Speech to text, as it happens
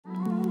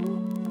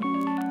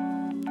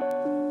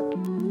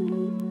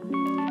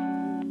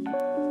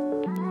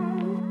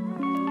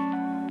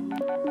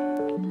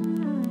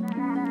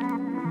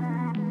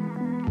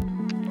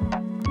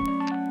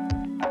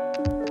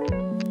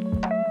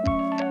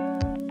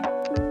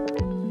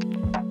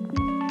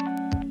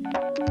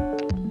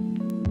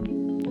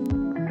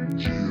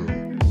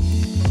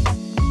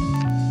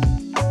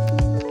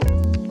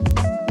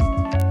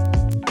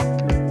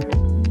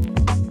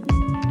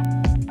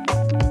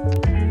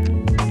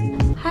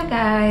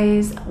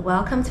guys,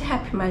 welcome to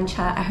Happy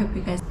Muncher. I hope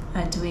you guys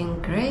are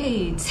doing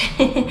great.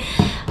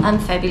 I'm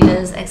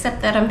fabulous,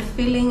 except that I'm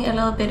feeling a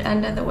little bit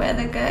under the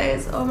weather,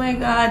 guys. Oh my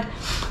god,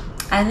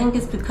 I think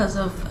it's because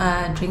of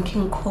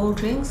drinking cold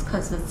drinks,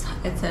 because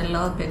it's a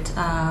little bit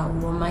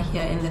warmer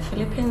here in the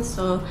Philippines,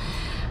 so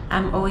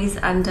I'm always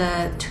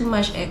under too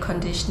much air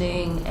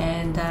conditioning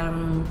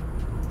and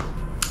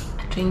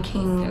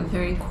drinking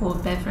very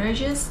cold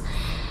beverages.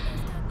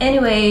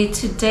 Anyway,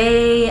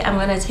 today I'm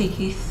gonna take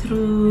you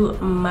through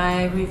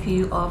my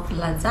review of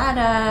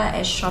Lazada,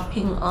 a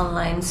shopping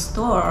online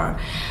store.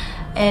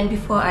 And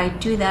before I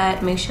do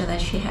that, make sure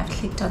that you have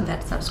clicked on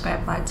that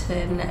subscribe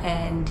button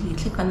and you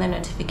click on the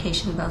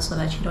notification bell so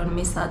that you don't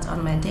miss out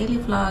on my daily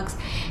vlogs,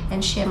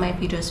 and share my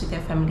videos with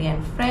your family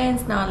and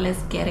friends. Now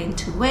let's get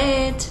into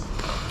it.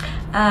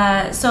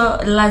 So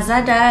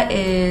Lazada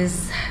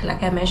is,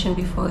 like I mentioned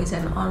before, is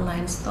an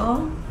online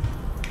store.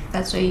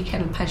 That's where you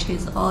can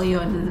purchase all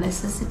your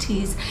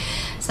necessities,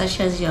 such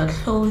as your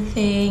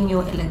clothing,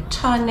 your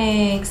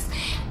electronics,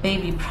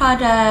 baby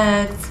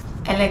products,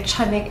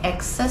 electronic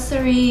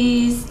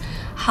accessories,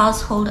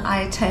 household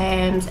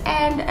items,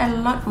 and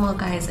a lot more,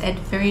 guys, at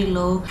very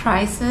low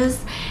prices.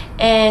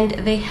 And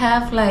they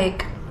have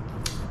like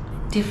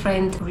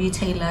different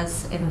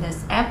retailers in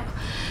this app,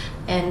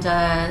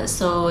 and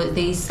so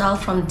they sell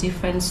from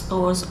different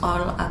stores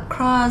all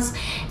across.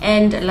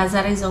 And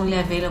Lazada is only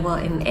available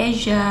in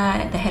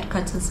Asia. The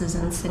headquarters is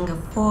in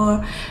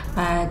Singapore,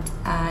 but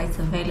it's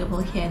available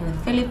here in the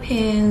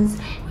Philippines,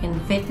 in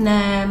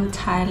Vietnam,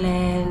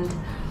 Thailand,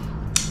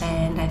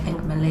 and I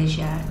think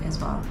Malaysia as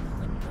well.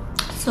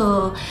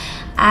 So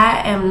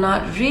I am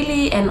not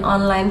really an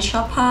online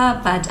shopper,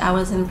 but I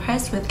was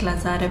impressed with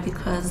Lazada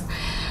because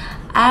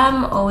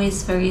I'm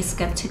always very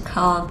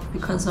skeptical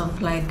because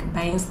of like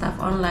buying stuff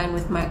online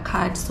with my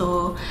card.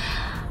 So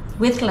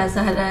with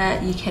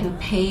Lazada you can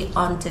pay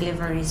on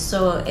delivery,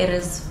 so it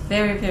is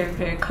very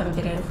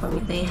convenient for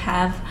me. They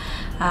have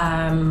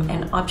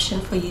an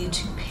option for you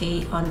to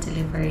pay on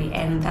delivery,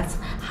 and that's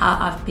how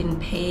I've been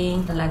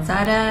paying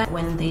Lazada.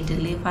 When they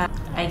deliver,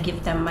 I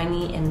give them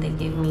money and they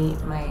give me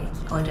my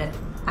ordered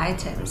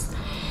items.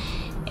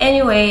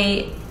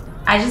 Anyway,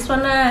 I just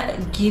want to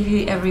give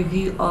you a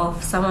review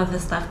of some of the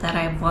stuff that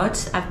I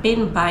bought. I've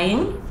been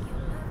buying,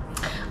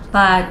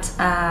 but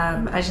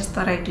I just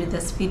thought I'd do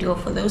this video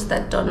for those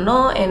that don't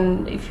know.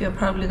 And if you're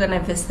probably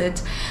gonna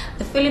visit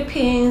the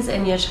Philippines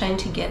and you're trying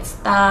to get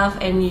stuff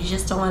and you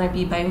just don't want to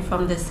be buying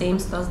from the same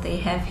stores they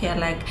have here,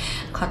 like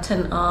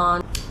Cotton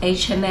On,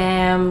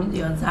 H&M,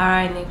 your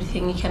Zara and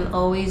everything, you can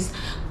always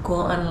go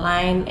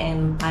online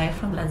and buy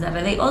from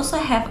Lazada. They also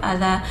have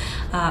other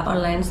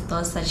online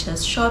stores such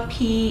as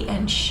Shopee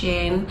and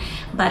Shein,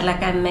 but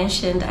like I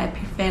mentioned, I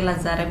prefer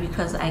Lazada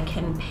because I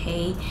can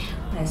pay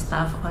my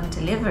stuff on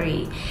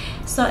delivery.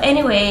 So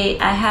anyway,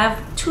 I have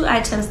two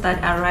items that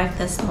arrived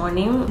this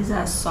morning. These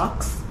are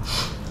socks,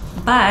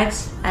 but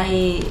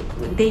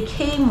they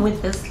came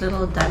with this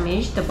little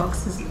damage. The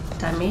box is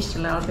damaged a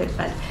little bit,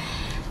 but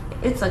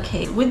it's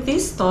okay. With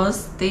these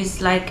stores,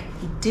 there's like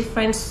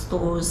different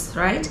stores,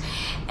 right?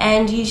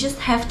 And you just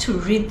have to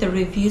read the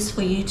reviews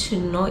for you to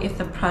know if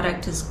the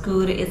product is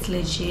good, it's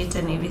legit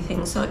and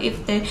everything. So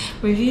if the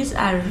reviews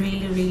are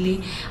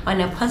really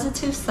on a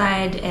positive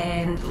side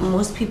and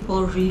most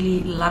people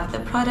really love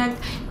the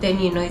product, then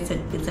you know it's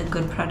a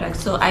good product.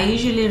 So I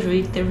usually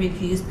read the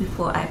reviews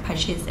before I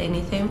purchase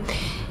anything.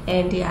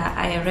 And yeah,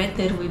 I read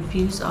the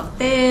reviews of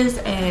this,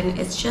 and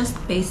it's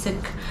just basic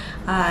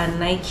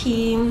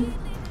Nike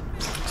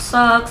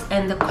socks,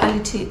 and the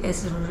quality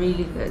is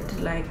really good,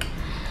 like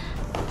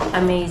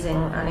amazing,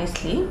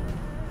 honestly.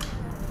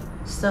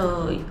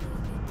 So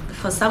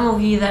for some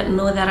of you that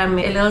know that I'm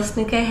a little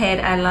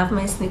sneakerhead, I love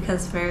my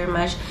sneakers very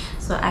much,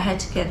 so I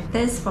had to get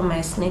this for my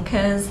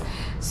sneakers,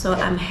 so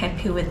I'm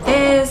happy with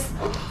this.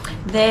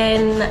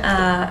 Then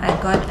I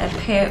got a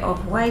pair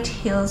of white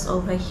heels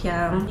over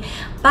here,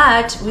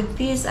 but with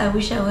these I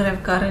wish I would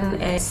have gotten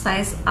a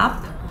size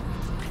up,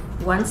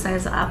 one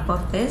size up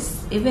of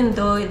this, even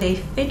though they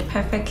fit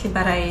perfectly,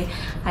 but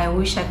I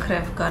wish I could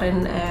have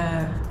gotten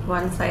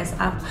one size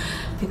up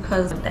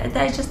because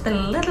they're just a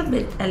little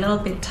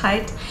bit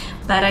tight,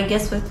 but I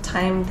guess with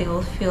time they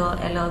will feel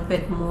a little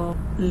bit more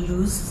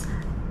loose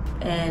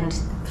and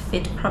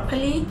fit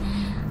properly.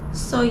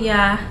 So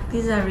yeah,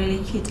 these are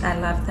really cute. I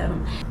love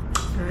them,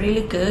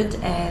 really good.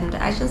 And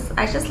I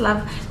just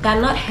love,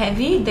 they're not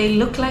heavy. They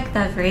look like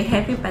they're very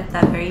heavy, but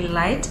they're very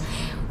light,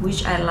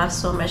 which I love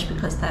so much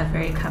because they're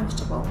very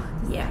comfortable.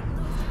 Yeah,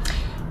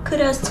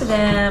 kudos to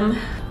them.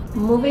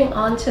 Moving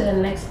on to the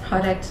next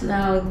product.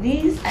 Now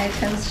these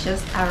items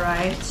just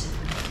arrived.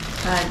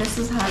 This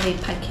is how they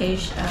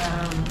package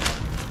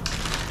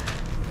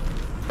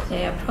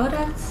their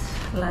products,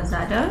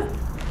 Lazada.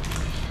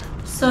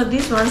 So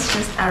these ones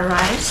just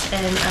arrived,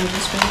 and I'm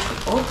just going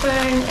to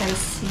open and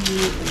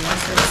see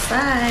what's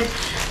inside.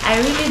 I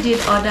really did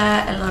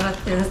order a lot of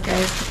things,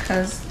 guys,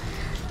 because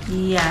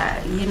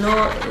yeah, you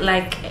know,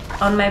 like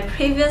on my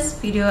previous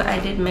video I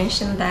did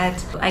mention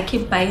that I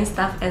keep buying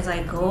stuff as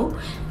I go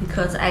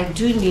because I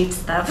do need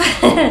stuff.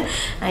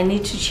 I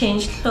need to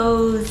change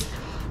clothes,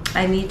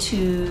 I need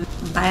to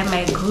buy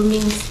my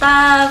grooming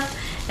stuff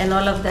and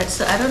all of that.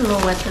 So I don't know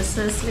what this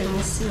is. Let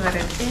me see what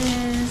it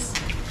is.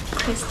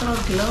 Crystal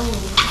Glow.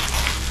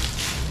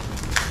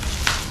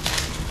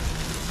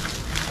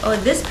 Oh,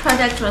 this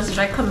product was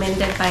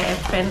recommended by a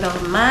friend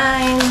of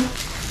mine.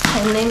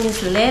 Her name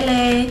is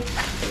Lele.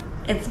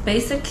 It's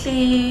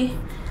basically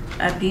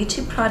a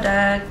beauty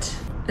product.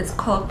 It's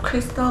called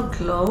Crystal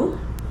Glow.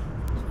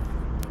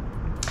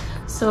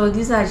 So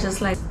these are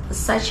just like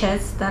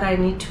sachets that I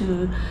need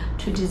to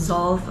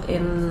dissolve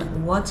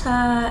in water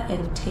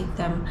and take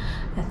them,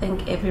 I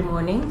think, every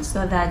morning.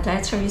 So they're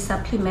dietary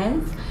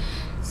supplements.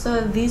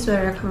 So these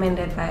were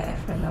recommended by a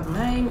friend of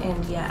mine,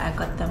 and yeah, I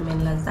got them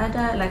in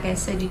Lazada. Like I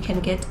said, you can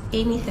get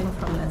anything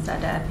from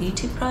Lazada,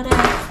 beauty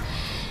products.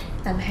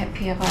 I'm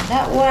happy about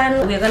that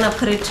one. We're gonna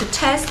put it to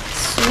test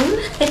soon.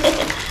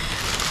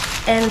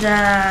 And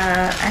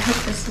I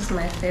hope this is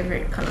my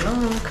favorite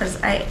cologne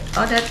because I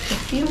ordered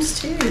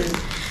perfumes too.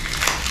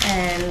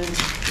 And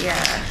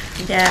yeah,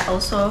 there are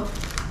also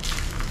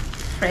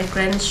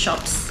fragrance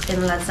shops in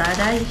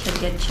Lazada. You can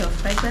get your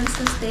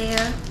fragrances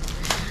there.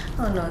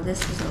 Oh no,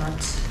 this is not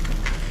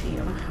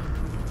perfume.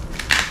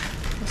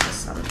 This is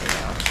something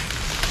else.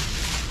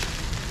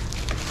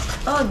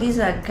 Oh, these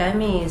are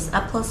gummies,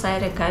 apple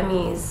cider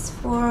gummies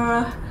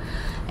for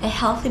a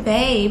healthy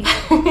babe.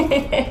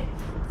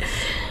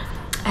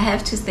 I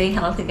have to stay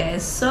healthy,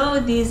 guys. So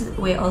these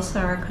were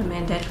also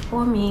recommended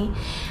for me.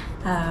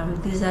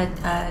 These are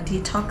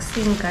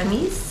detoxing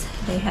gummies.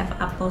 They have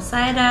apple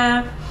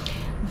cider,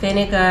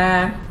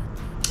 vinegar.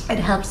 It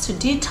helps to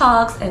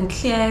detox and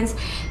cleanse,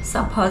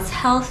 supports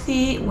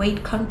healthy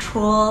weight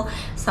control,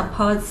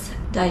 supports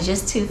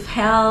digestive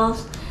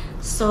health.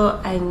 So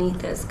I need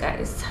this,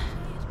 guys.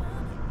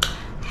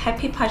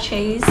 Happy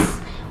purchase.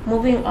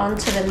 Moving on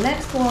to the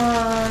next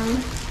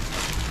one.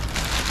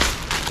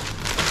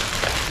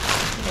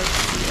 Let's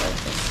see what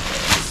this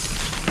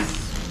is.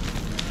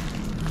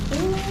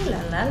 Ooh,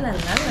 la la la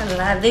la la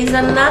la. There's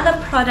another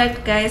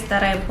product, guys,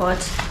 that I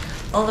bought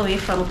all the way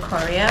from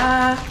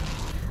Korea.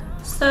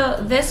 So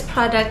this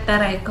product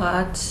that I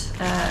got,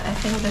 I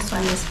think this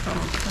one is from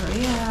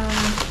Korea.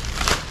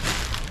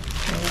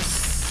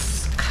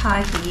 It's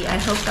Kahi. I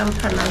hope I'm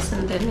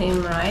pronouncing the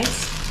name right.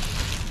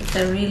 It's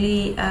a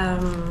really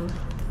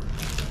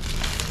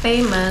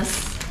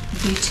famous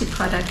beauty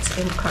product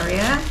in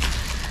Korea.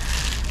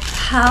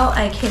 How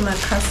I came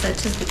across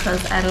it is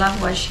because I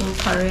love watching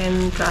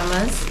Korean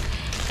dramas,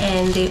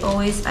 and they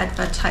always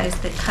advertise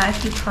the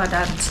Kahi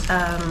product,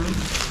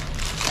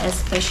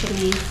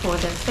 especially for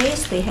the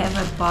face. They have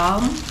a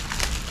balm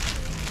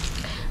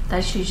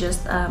that you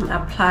just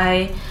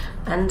apply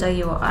under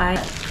your eye.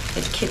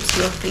 It keeps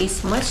your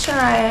face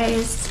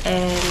moisturized,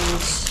 and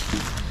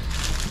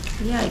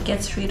yeah, it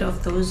gets rid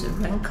of those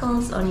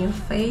wrinkles on your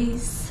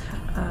face.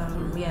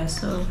 Yeah,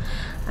 so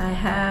I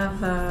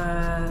have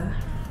I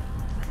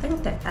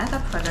think the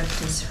other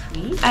product is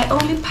free. I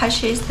only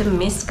purchased the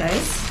mist,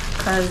 guys,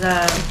 because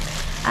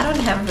I don't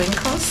have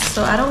wrinkles,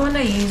 so I don't want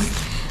to use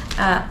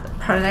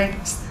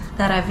products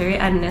that are very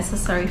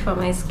unnecessary for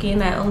my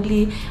skin. I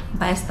only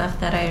buy stuff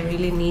that I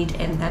really need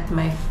and that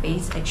my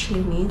face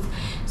actually needs.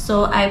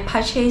 So I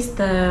purchased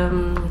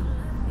the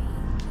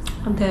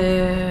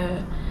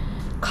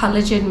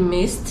collagen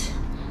mist,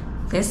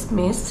 this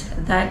mist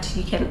that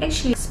you can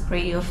actually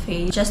spray your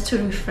face just to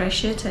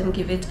refresh it and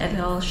give it a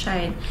little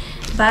shine.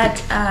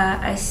 But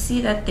I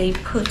see that they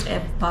put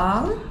a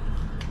balm,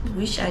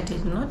 which I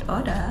did not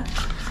order.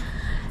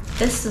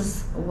 This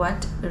is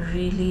what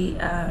really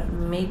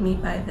made me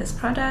buy this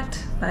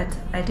product, but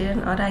I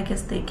didn't order. I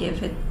guess they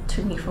gave it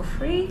to me for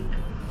free,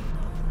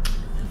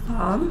 the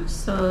balm.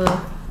 So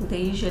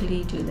they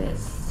usually do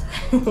this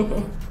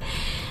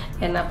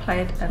and apply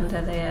it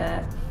under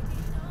their,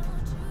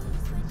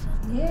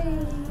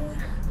 yay.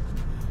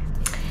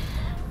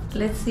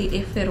 Let's see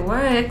if it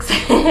works.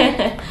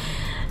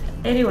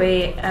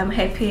 Anyway, I'm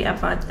happy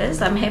about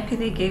this. I'm happy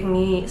they gave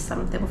me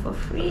something for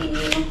free.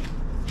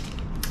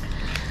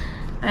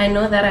 I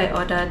know that I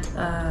ordered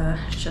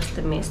just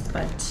the mist,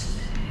 but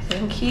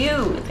thank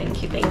you,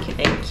 thank you, thank you,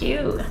 thank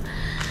you.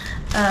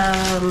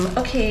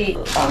 Okay,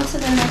 on to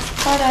the next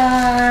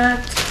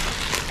product.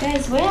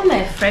 Guys, where are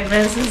my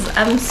fragrances?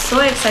 I'm so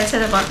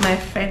excited about my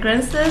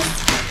fragrances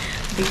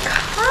because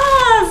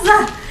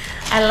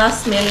I love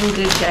smelling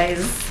good,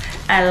 guys.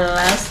 I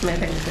love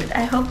smelling good.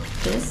 I hope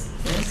this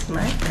is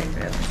my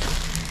fragrance.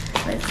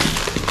 Let's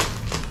see.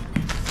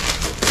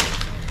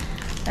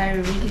 I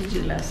really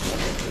do love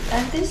smelling good.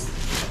 At this,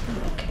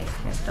 okay,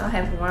 I still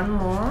have one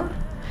more.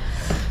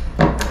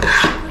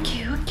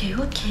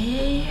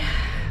 Okay.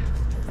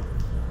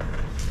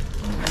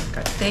 Oh my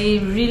god, they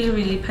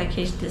really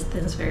packaged these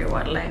things very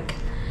well. Like,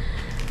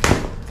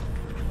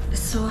 it's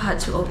so hard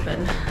to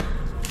open,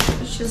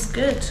 which is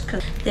good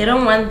because they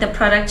don't want the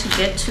product to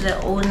get to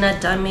the owner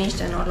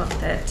damaged and all of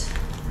that.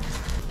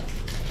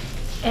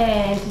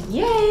 And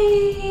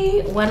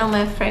yay, one of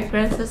my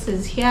fragrances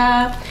is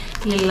here,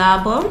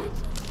 Lilabo,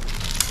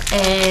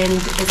 and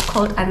it's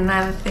called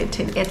Another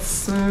 13. It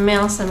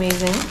smells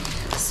amazing.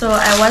 So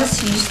I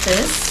once used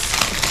this,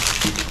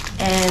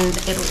 and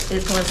it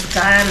was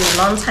done a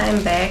long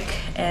time back,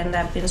 and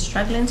I've been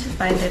struggling to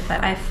find it,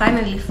 but I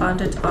finally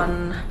found it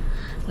on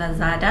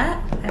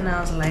Lazada, and I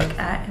was like,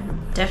 I am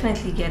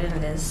definitely getting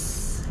this.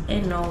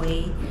 In no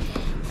way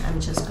I'm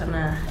just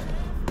gonna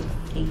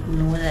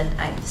ignore that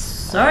I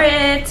saw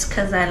it,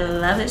 because I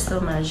love it so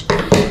much.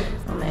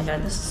 Oh my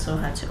god, this is so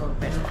hard to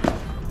open.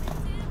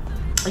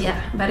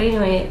 Yeah, but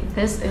anyway,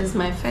 this is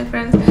my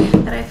fragrance,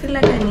 but I feel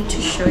like I need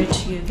to show it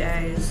to you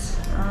guys.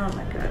 Oh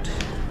my god.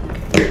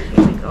 Okay,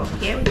 here we go.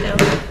 Here we go.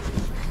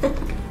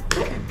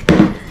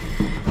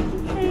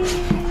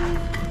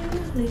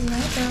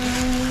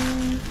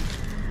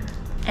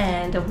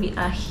 And we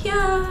are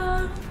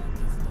here.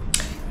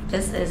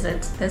 This is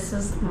it. This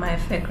is my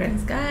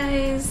fragrance,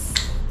 guys.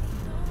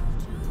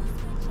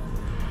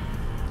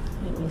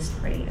 Let me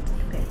spray it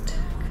a bit.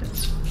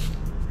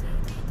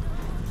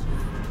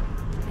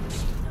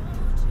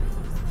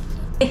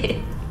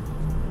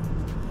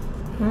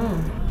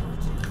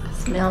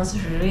 Smells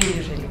really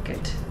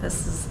good.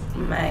 This is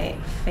my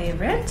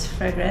favorite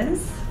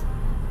fragrance,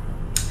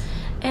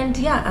 and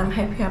yeah, I'm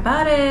happy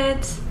about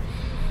it.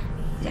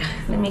 Yeah,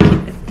 let me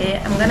keep it there.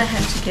 I'm gonna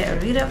have to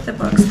get rid of the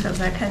box because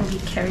I can't be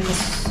carrying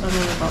so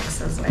many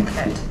boxes like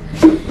that.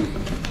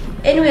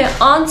 Anyway,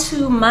 on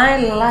to my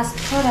last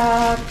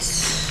product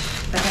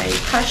that I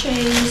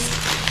purchased.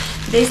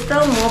 There's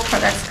still more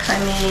products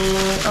coming.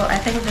 Oh, I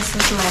think this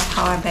is my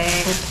power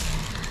bank.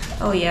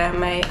 Oh yeah,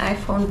 my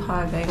iPhone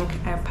power bank.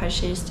 I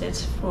purchased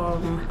it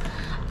from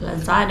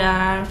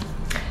Lazada.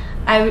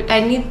 I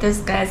need this,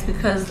 guys,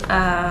 because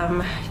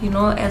you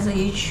know, as a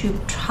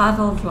YouTube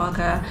travel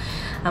vlogger,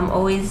 I'm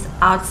always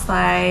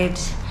outside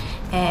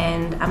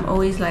and I'm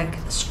always like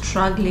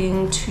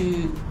struggling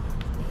to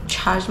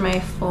charge my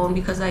phone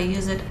because I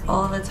use it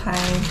all the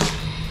time.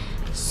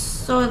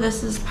 So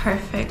this is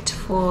perfect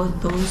for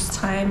those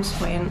times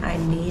when I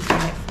need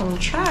my phone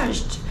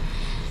charged.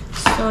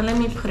 So let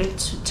me put it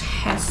to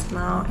test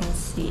now and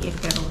see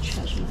if it'll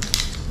charge my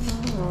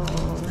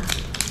phone.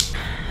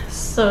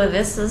 So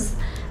this is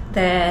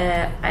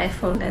the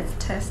iPhone. Let's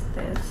test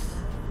this.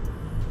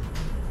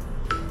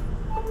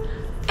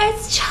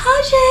 It's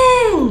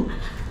charging!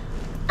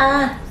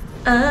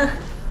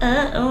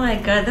 Oh my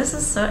god, this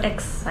is so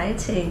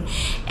exciting.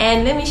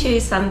 And let me show you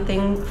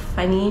something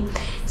funny.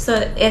 So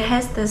it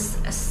has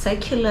this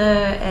circular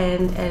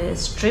and a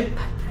strip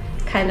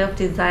kind of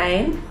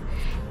design,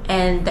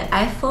 and the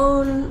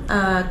iPhone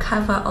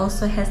cover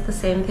also has the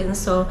same thing.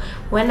 So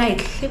when I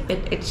clip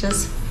it, it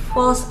just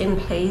falls in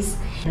place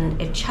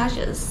and it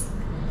charges.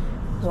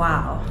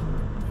 Wow,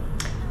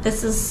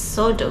 this is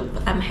so dope.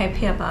 I'm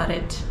happy about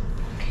it.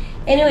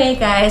 Anyway,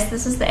 guys,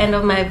 this is the end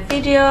of my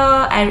video.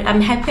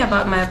 I'm happy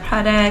about my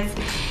products,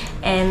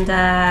 and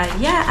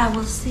yeah, I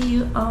will see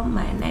you on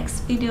my next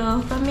video.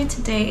 From me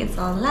today, it's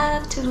all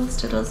love. Toodles,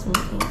 toodles.